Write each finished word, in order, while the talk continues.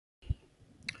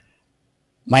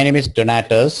My name is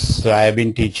Donatus. So I have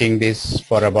been teaching this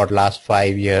for about last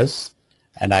 5 years,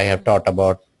 and I have taught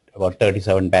about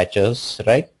 37 batches,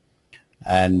 right?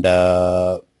 And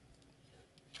I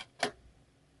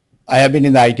have been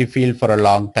in the IT field for a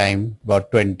long time,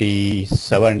 about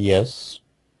 27 years.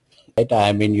 Right? I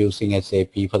have been using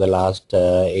SAP for the last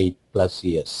 8+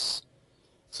 years.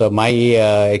 So my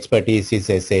expertise is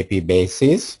SAP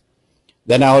basis.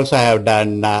 Then I also have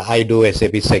done, I do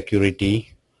SAP security.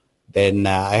 Then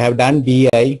I have done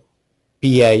BI,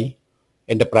 PI,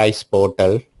 enterprise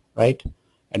portal, right?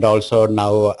 And also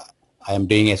now I am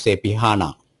doing SAP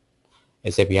HANA.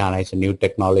 SAP HANA is a new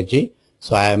technology.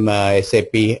 So I am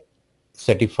SAP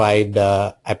certified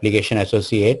application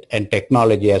associate and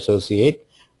technology associate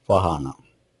for HANA.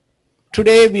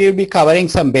 Today we will be covering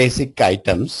some basic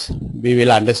items. We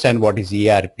will understand what is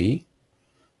ERP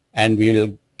and we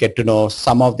will get to know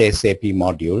some of the SAP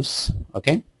modules,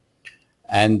 okay?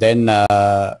 And then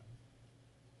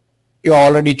you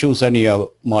already chosen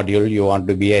your module. You want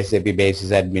to be SAP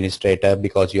basis administrator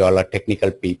because you all are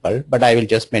technical people, but I will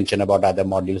just mention about other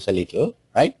modules a little,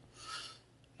 right?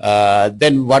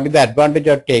 Then what is the advantage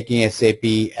of taking SAP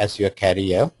as your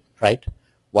career, right?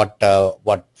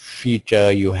 What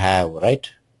future you have, right?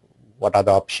 What are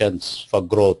the options for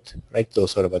growth, right?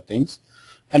 Those sort of things.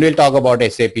 And we'll talk about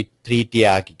SAP 3-tier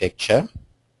architecture.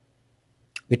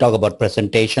 We talk about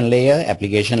presentation layer,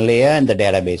 application layer, and the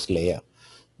database layer.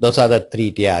 Those are the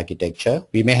 3-tier architecture.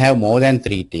 We may have more than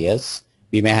 3 tiers.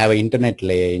 We may have an internet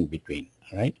layer in between,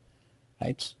 right?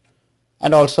 Right.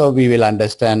 And also we will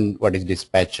understand what is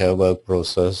dispatcher, work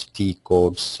process, T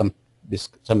codes,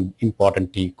 some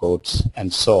important T codes,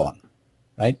 and so on,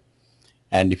 right?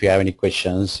 And if you have any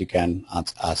questions, you can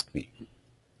ask me.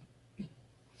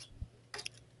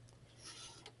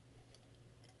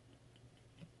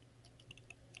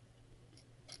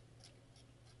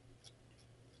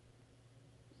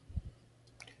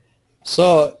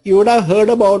 So you would have heard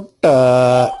about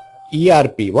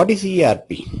ERP. What is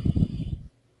ERP?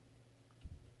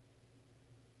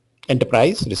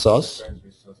 Enterprise Resource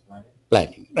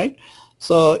Planning, right?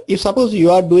 So if suppose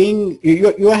you are doing,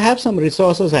 you have some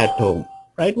resources at home,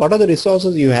 right? What are the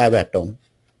resources you have at home?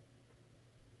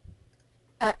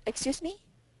 Excuse me?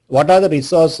 What are the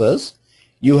resources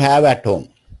you have at home?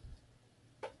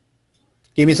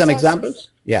 Give me some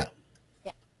examples. Yeah.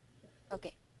 Yeah.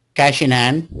 Okay. Cash in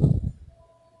hand.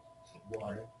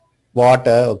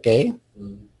 Water, okay.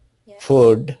 Yeah.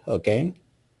 Food, okay.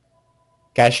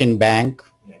 Cash in bank.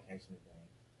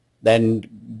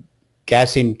 Then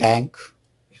gas in tank.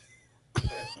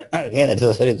 Okay, that's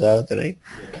also resource, right?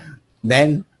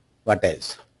 Then what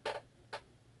else?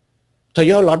 So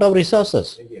you have a lot of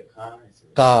resources.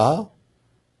 Car.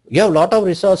 You have a lot of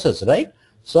resources, right?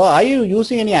 So are you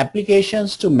using any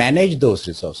applications to manage those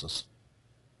resources?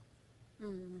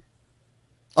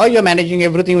 Or you're managing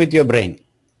everything with your brain?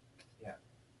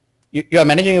 You are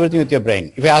managing everything with your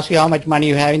brain. If I ask you how much money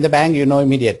you have in the bank, you know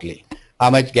immediately. How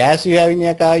much gas you have in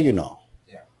your car, you know.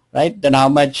 Right? Then how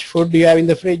much food do you have in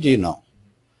the fridge, you know.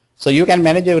 So you can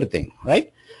manage everything,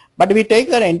 right? But we take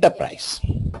an enterprise.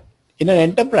 In an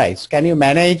enterprise, can you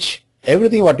manage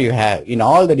everything what you have in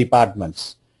all the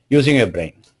departments using your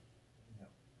brain?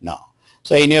 No.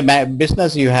 So in your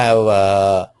business, you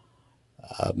have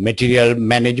material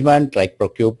management like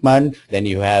procurement, then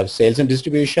you have sales and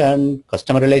distribution,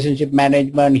 customer relationship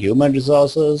management, human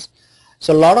resources.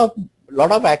 So a lot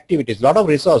of activities, lot of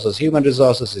resources. Human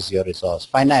resources is your resource,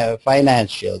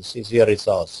 financials is your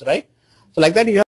resource, right? So like that you have